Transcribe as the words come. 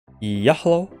Yeah,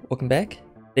 hello, welcome back.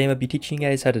 Today I'm going to be teaching you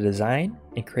guys how to design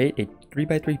and create a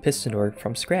 3x3 piston door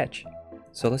from scratch.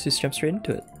 So let's just jump straight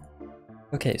into it.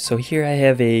 Okay, so here I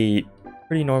have a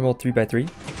pretty normal 3x3.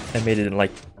 I made it in like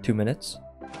 2 minutes.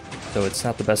 So it's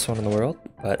not the best one in the world,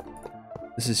 but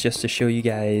this is just to show you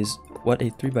guys what a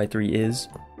 3x3 is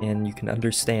and you can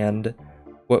understand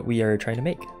what we are trying to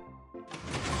make.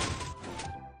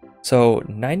 So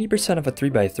 90% of a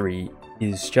 3x3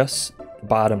 is just the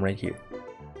bottom right here.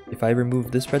 If I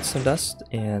remove this redstone dust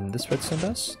and this redstone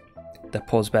dust, that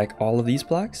pulls back all of these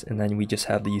blocks, and then we just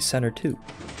have the center two.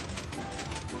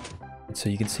 And so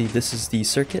you can see this is the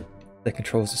circuit that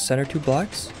controls the center two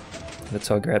blocks. That's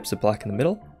how it grabs the block in the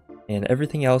middle, and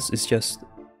everything else is just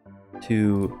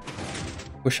to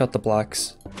push out the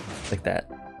blocks like that.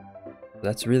 So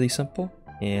that's really simple,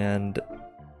 and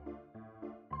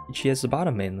she has the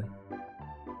bottom mainly.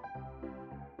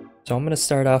 So I'm going to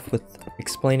start off with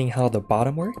explaining how the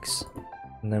bottom works,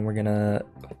 and then we're going to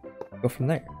go from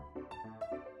there.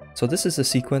 So this is the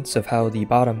sequence of how the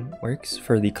bottom works.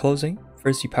 For the closing,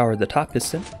 first you power the top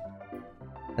piston,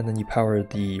 and then you power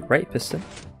the right piston,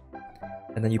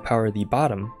 and then you power the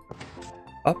bottom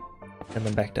up, and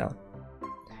then back down.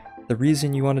 The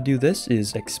reason you want to do this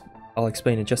is, I'll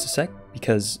explain in just a sec,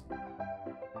 because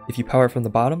if you power it from the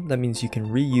bottom, that means you can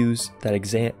reuse that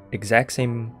exact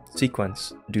same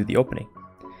sequence to do the opening.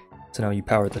 So now you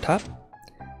power the top,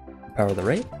 you power the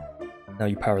right, now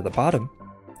you power the bottom,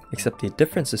 except the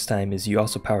difference this time is you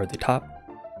also power the top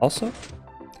also,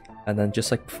 and then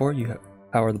just like before you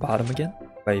power the bottom again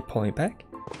by pulling it back,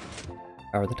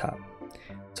 power the top.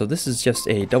 So this is just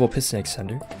a double piston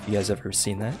extender, if you guys ever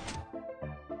seen that.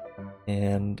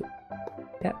 And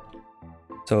yeah,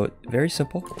 so very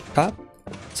simple, top,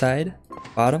 side,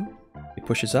 bottom, it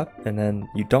pushes up, and then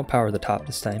you don't power the top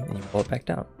this time and you pull it back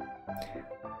down.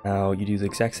 Now you do the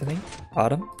exact same thing,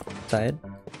 bottom, side,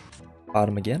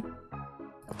 bottom again,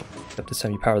 except this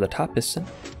time you power the top piston,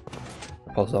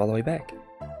 it pulls it all the way back,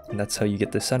 and that's how you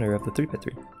get the center of the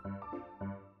 3x3.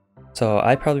 So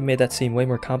I probably made that seem way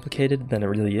more complicated than it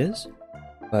really is,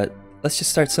 but let's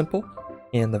just start simple,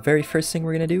 and the very first thing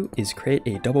we're going to do is create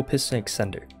a double piston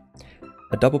extender.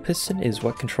 A double piston is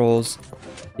what controls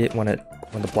it when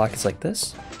the block is like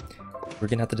this. We're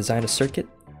gonna have to design a circuit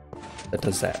that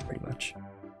does that pretty much.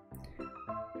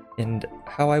 And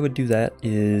how I would do that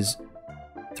is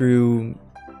through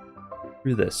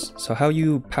this. So how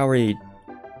you power a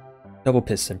double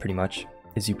piston pretty much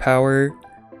is you power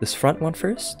this front one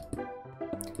first,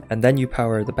 and then you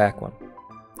power the back one.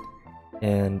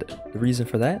 And the reason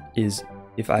for that is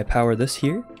if I power this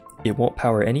here, it won't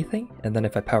power anything, and then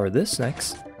if I power this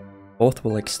next, both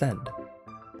will extend.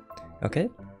 Okay?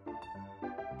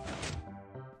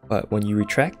 But when you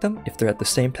retract them, if they're at the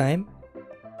same time,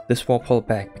 this won't pull it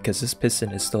back because this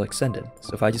piston is still extended.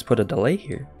 So if I just put a delay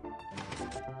here,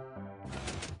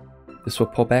 this will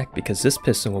pull back because this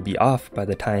piston will be off by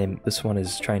the time this one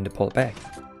is trying to pull it back.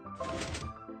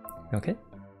 Okay?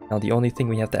 Now the only thing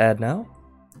we have to add now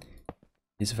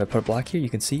is if I put a block here,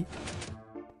 you can see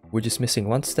we're just missing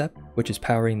one step, which is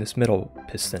powering this middle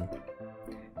piston.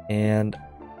 And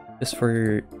just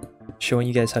for showing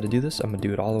you guys how to do this, I'm going to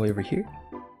do it all the way over here.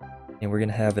 And we're going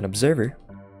to have an observer,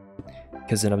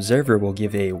 because an observer will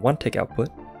give a 1 tick output,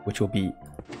 which will be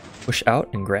push out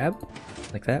and grab,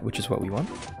 like that, which is what we want.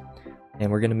 And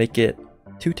we're going to make it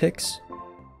 2 ticks.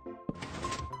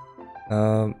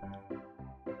 So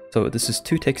this is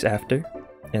 2 ticks after,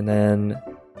 and then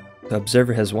the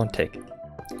observer has 1 tick.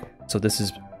 So this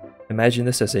is, imagine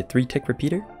this as a 3 tick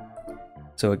repeater.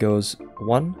 So it goes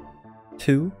 1,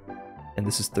 2, and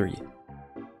this is 3.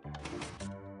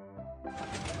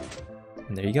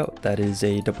 And there you go, that is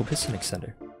a double piston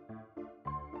extender.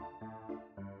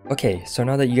 Okay, so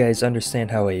now that you guys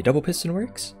understand how a double piston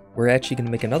works, we're actually going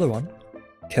to make another one,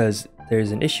 because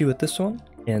there's an issue with this one,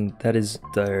 and that is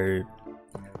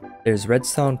there's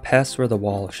redstone past where the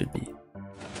wall should be.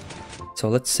 So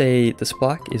let's say this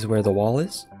block is where the wall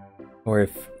is, or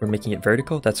if we're making it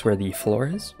vertical, that's where the floor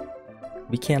is.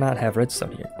 We cannot have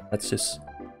redstone here. That's just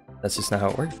not how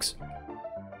it works.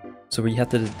 So we have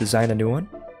to design a new one.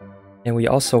 And we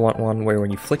also want one where when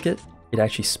you flick it, it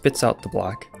actually spits out the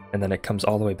block, and then it comes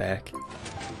all the way back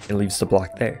and leaves the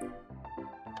block there.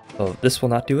 So this will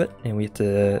not do it, and we have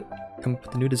to come up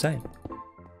with a new design.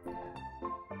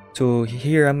 So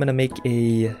here I'm going to make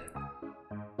a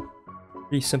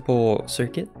pretty simple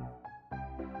circuit.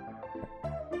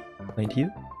 Explain to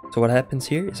you. So what happens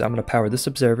here is I'm going to power this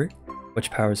observer, which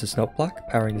powers this note block,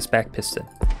 powering this back piston.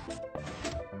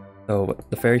 So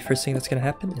the very first thing that's going to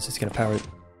happen is it's going to power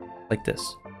like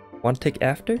this. 1 tick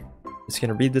after, it's going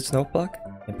to read this note block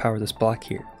and power this block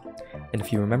here. And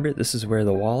if you remember, this is where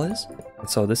the wall is. And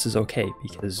so this is okay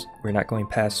because we're not going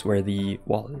past where the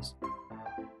wall is.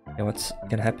 And what's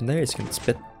going to happen there is going to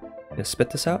spit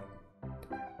this out.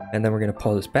 And then we're going to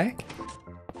pull this back.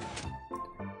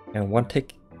 And one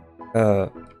tick,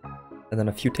 and then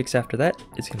a few ticks after that,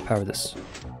 it's going to power this.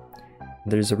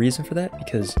 And there's a reason for that,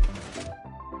 because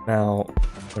now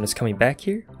when it's coming back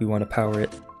here, we want to power it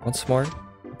once more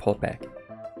and pull it back.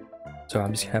 So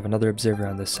I'm just going to have another observer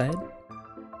on this side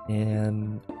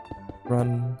and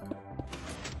run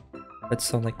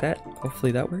redstone like that.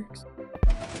 Hopefully that works.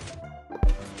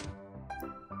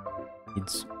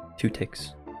 Needs 2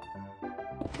 ticks.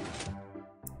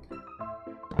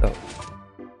 Oh.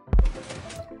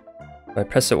 If I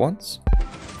press it once,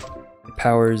 it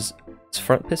powers its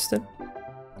front piston,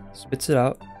 spits it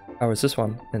out, powers this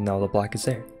one, and now the block is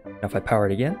there. Now if I power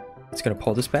it again, it's going to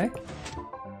pull this back,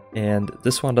 and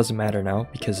this one doesn't matter now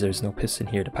because there's no piston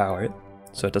here to power it,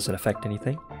 so it doesn't affect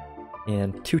anything.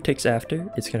 And 2 ticks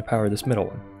after, it's going to power this middle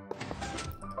one.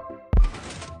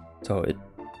 So it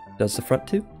does the front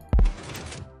 2,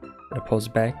 and it pulls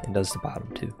it back and does the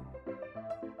bottom 2.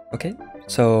 Okay,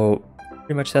 so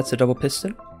pretty much that's a double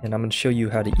piston, and I'm going to show you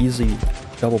how to easily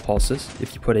double pulse this.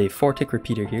 If you put a 4-tick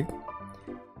repeater here,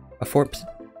 a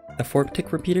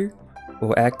 4-tick repeater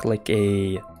will act like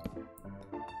a...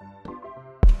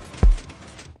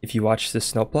 If you watch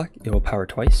this note block, it will power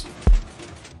twice.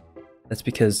 That's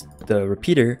because the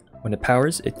repeater, when it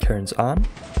powers, it turns on,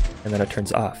 and then it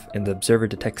turns off, and the observer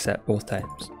detects that both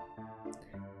times.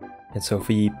 And so if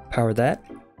we power that,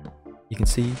 you can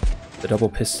see the double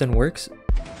piston works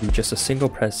through just a single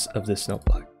press of this note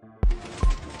block.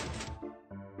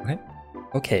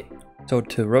 Okay, so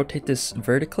to rotate this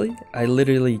vertically, I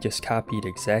literally just copied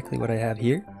exactly what I have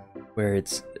here, where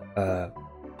it's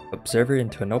observer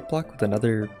into a note block with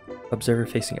another observer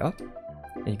facing up,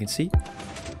 and you can see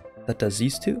that does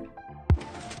these 2,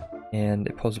 and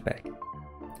it pulls it back.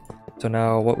 So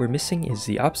now what we're missing is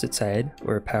the opposite side,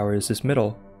 where it powers this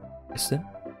middle piston,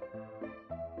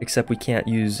 except we can't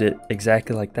use it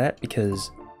exactly like that, because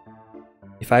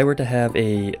if I were to have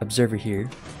a observer here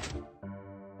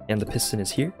and the piston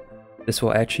is here, this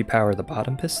will actually power the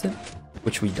bottom piston,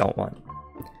 which we don't want.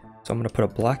 So I'm going to put a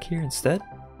block here instead.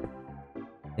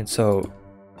 And so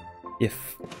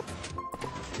if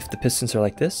the pistons are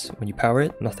like this, when you power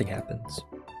it, nothing happens.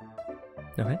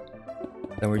 Okay,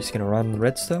 then we're just going to run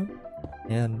redstone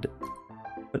and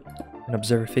put an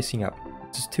observer facing up.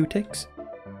 Just 2 ticks.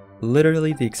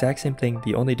 Literally the exact same thing,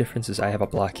 the only difference is I have a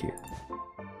block here.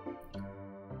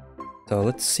 So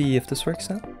let's see if this works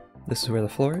now. This is where the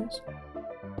floor is.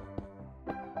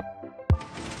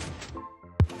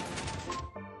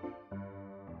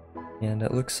 And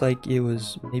it looks like it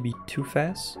was maybe too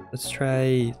fast. Let's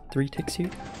try 3 ticks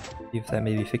here. See if that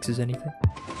maybe fixes anything.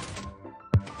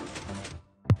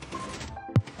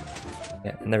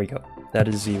 Yeah, and there we go. That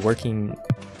is the working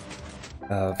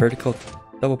vertical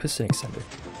double piston extender.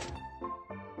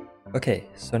 Okay,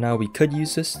 so now we could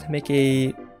use this to make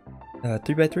a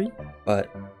 3x3,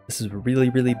 but this is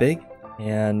really big,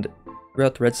 and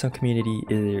throughout the redstone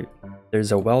community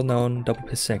there's a well-known double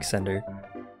piston extender,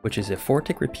 which is a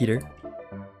 4-tick repeater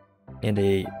and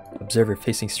a observer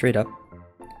facing straight up.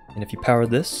 And if you power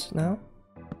this now,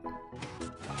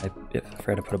 I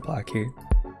forgot to put a block here.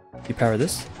 If you power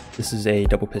this, this is a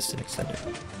double piston extender.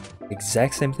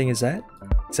 Exact same thing as that,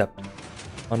 except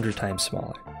 100 times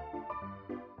smaller.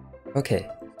 Okay,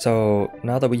 so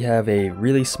now that we have a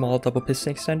really small double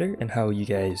piston extender and how you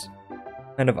guys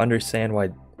kind of understand why,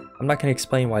 I'm not going to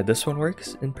explain why this one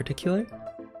works in particular,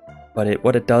 but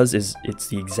what it does is it's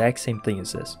the exact same thing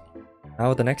as this.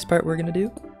 Now the next part we're going to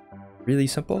do, really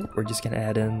simple, we're just going to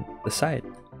add in the side.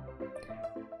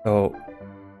 So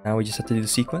now we just have to do the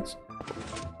sequence.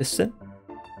 Piston,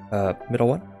 middle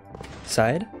one,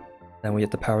 side, then we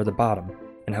have to power the bottom.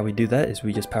 And how we do that is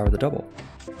we just power the double.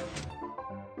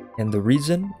 And the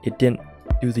reason it didn't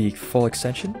do the full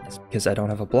extension is because I don't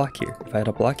have a block here. If I had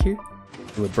a block here,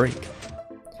 it would break.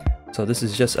 So this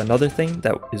is just another thing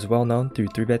that is well known through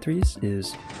 3x3s,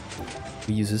 is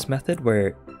we use this method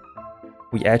where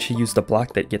we actually use the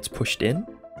block that gets pushed in.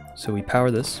 So we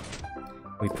power this,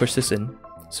 we push this in,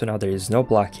 so now there is no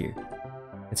block here.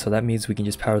 And so that means we can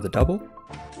just power the double,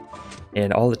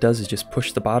 and all it does is just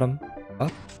push the bottom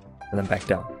up and then back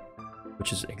down,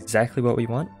 which is exactly what we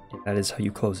want, and that is how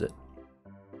you close it.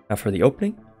 Now for the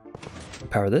opening, we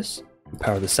power this, we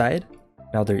power the side.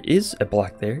 Now there is a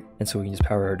block there, and so we can just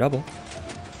power our double,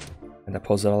 and that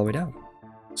pulls it all the way down.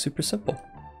 Super simple.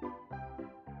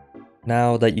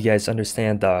 Now that you guys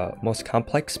understand the most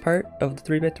complex part of the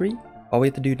 3x3, all we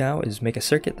have to do now is make a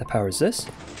circuit that powers this,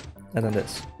 and then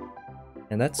this.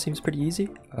 And that seems pretty easy.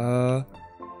 I'm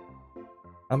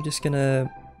just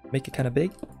gonna make it kind of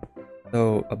big.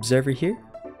 So observer here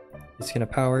is gonna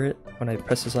power it when I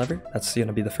press this lever. That's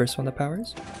gonna be the first one that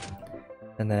powers.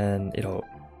 And then it'll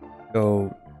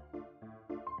go,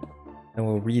 and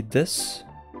we'll read this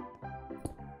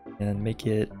and make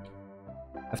it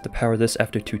have to power this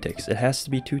after 2 ticks. It has to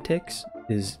be 2 ticks,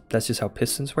 that's just how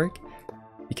pistons work,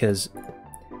 because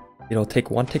it'll take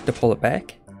 1 tick to pull it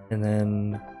back, and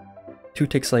then 2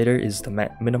 ticks later is the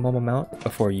minimum amount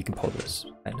before you can pull this,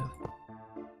 kind of.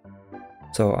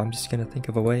 So I'm just gonna think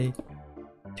of a way,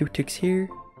 2 ticks here,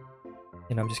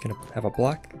 and I'm just gonna have a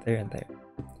block there and there.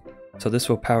 So this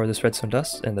will power this redstone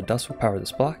dust, and the dust will power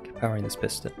this block, powering this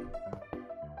piston.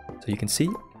 So you can see,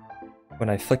 when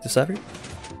I flick this lever,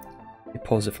 it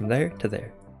pulls it from there to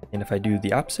there. And if I do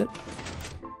the opposite,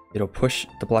 it'll push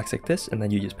the blocks like this, and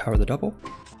then you just power the double.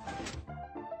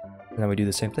 And then we do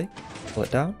the same thing, pull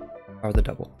it down, power the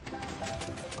double.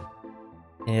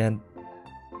 And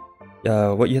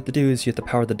what you have to do is you have to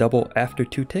power the double after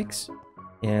 2 ticks,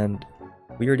 and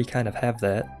we already kind of have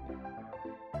that.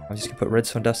 I'm just gonna put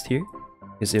redstone dust here,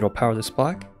 because it'll power this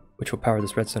block, which will power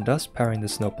this redstone dust, powering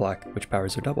this snow block, which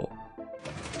powers the double.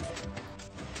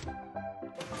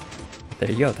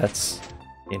 There you go, that's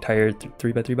the entire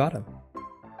 3x3 bottom.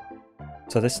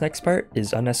 So this next part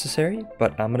is unnecessary,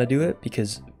 but I'm gonna do it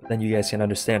because then you guys can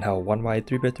understand how 1 wide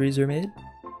 3x3s are made.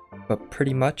 But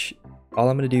pretty much, all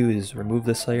I'm gonna do is remove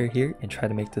this layer here and try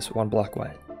to make this 1 block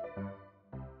wide.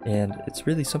 And it's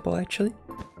really simple actually,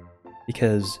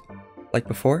 because like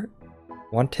before,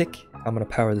 1 tick, I'm gonna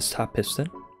power this top piston.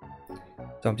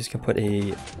 So I'm just gonna put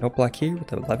a note block here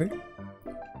with a lever.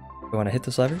 So when I hit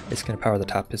this lever, it's gonna power the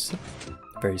top piston.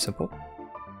 Very simple.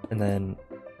 And then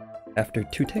after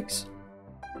 2 ticks,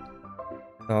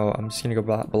 so I'm just gonna go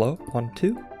below 1,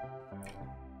 2.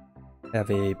 Have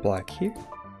a block here,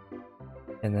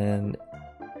 and then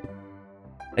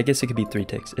I guess it could be 3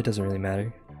 ticks. It doesn't really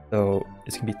matter. So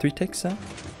it's gonna be 3 ticks now.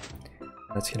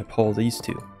 That's gonna pull these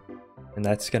 2. And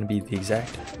that's going to be the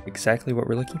exactly what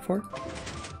we're looking for.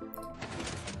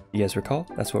 You guys recall,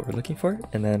 that's what we're looking for.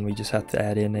 And then we just have to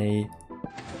add in a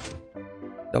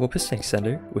double piston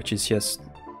extender, which is just,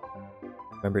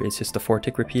 remember, it's just a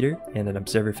 4-tick repeater and an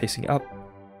observer facing up.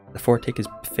 The 4-tick is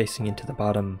facing into the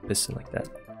bottom piston like that.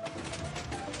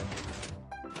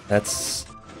 That's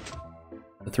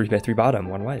the 3x3 bottom,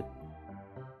 1 wide.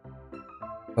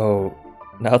 Oh,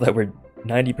 now that we're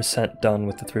 90% done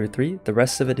with the 3x3, the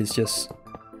rest of it is just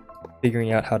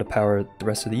figuring out how to power the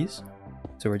rest of these.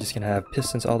 So we're just gonna have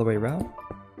pistons all the way around.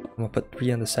 I'm gonna put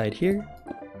 3 on the side here,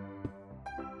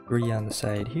 3 on the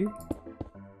side here,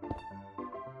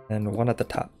 and 1 at the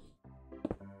top.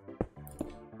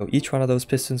 So each one of those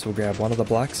pistons will grab 1 of the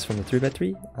blocks from the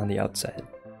 3x3 on the outside.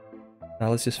 Now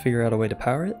let's just figure out a way to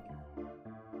power it.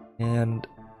 And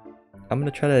I'm gonna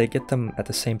try to get them at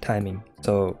the same timing.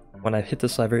 So when I hit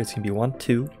this lever, it's gonna be 1,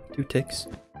 2 ticks.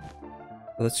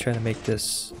 So let's try to make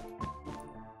this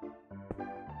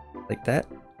like that,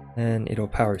 and it'll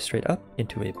power straight up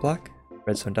into a block,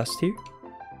 redstone dust here.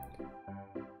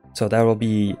 So that will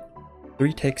be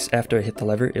 3 ticks after I hit the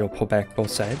lever. It'll pull back both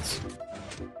sides.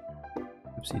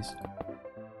 Oopsies.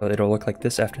 So it'll look like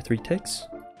this after 3 ticks.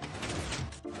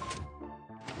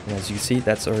 And as you can see,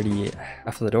 that's already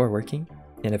half of the door working.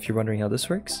 And if you're wondering how this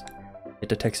works, it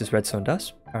detects this redstone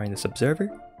dust, powering this observer,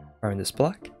 powering this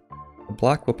block. The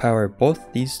block will power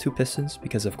both these 2 pistons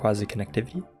because of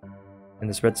quasi-connectivity, and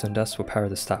this redstone dust will power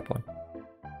this top one.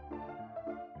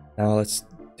 Now let's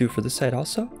do it for this side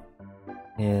also.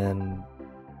 And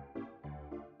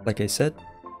like I said,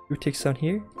 2 ticks down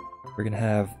here, we're gonna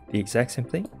have the exact same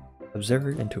thing,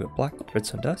 observer into a block,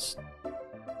 redstone dust,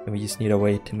 and we just need a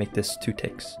way to make this 2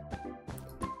 ticks.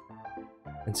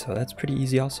 And so that's pretty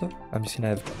easy also. I'm just gonna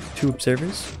have 2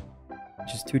 observers,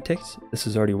 which is 2 ticks. This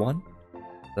is already 1.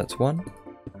 That's 1,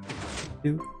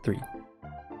 2, 3.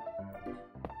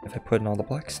 If I put in all the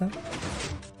blocks now,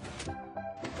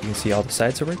 you can see all the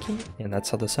sides are working, and that's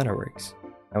how the center works.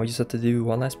 Now we just have to do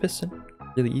 1 last piston.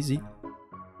 Really easy.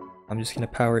 I'm just gonna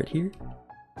power it here,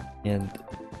 and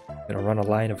I'm gonna run a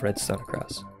line of redstone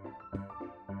across.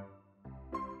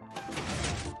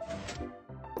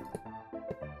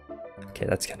 Okay,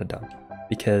 that's kind of dumb,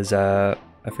 because I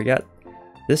forgot,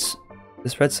 this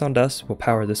redstone dust will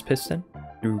power this piston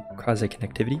through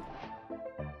quasi-connectivity.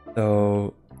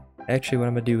 So actually what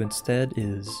I'm going to do instead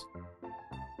is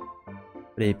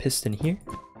put a piston here.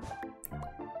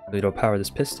 So it'll power this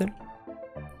piston.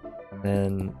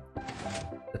 Then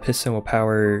the piston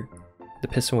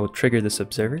will trigger this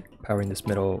observer, powering this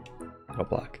middle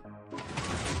block.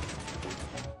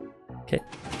 Okay.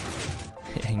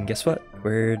 And And guess what?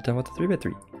 We're done with the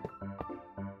 3x3.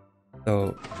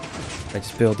 So I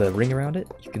just build a ring around it.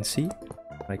 You can see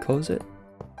when I close it.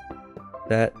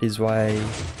 That is why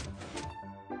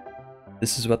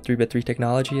this is what 3x3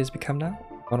 technology has become now.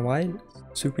 One wide,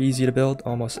 super easy to build.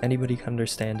 Almost anybody can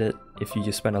understand it if you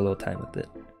just spend a little time with it.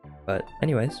 But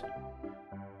anyways,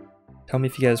 tell me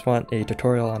if you guys want a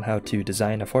tutorial on how to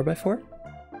design a 4x4.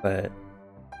 But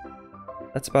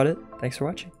that's about it. Thanks for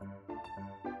watching.